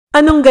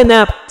Anong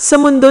ganap sa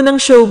mundo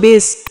ng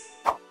showbiz?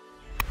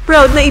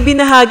 Proud na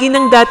ibinahagi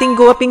ng dating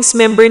Gwapings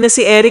member na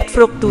si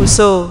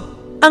Fructuoso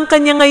ang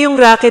kanyang ngayong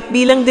raket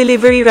bilang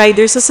delivery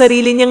rider sa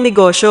sarili niyang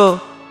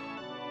negosyo.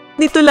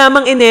 Nito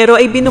lamang Enero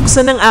ay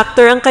binuksan ng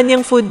actor ang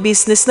kanyang food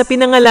business na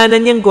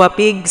pinangalanan niyang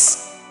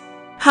Gwapigs.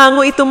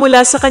 Hango ito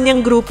mula sa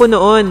kanyang grupo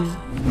noon.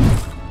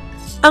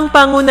 Ang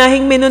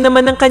pangunahing menu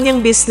naman ng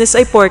kanyang business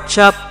ay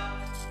porkchop.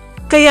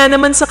 Kaya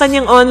naman sa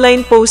kanyang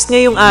online post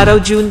ngayong araw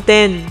June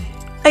 10,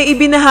 ay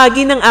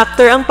ibinahagi ng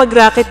actor ang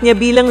pagraket niya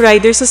bilang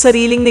rider sa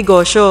sariling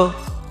negosyo.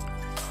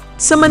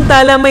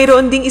 Samantala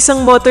mayroon ding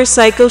isang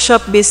motorcycle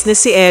shop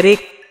business si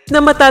na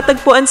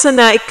matatagpuan sa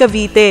Naic,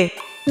 Cavite,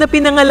 na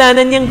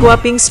pinangalanan niyang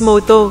Gwapings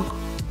Moto.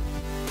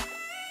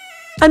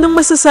 Anong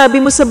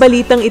masasabi mo sa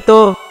balitang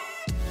ito?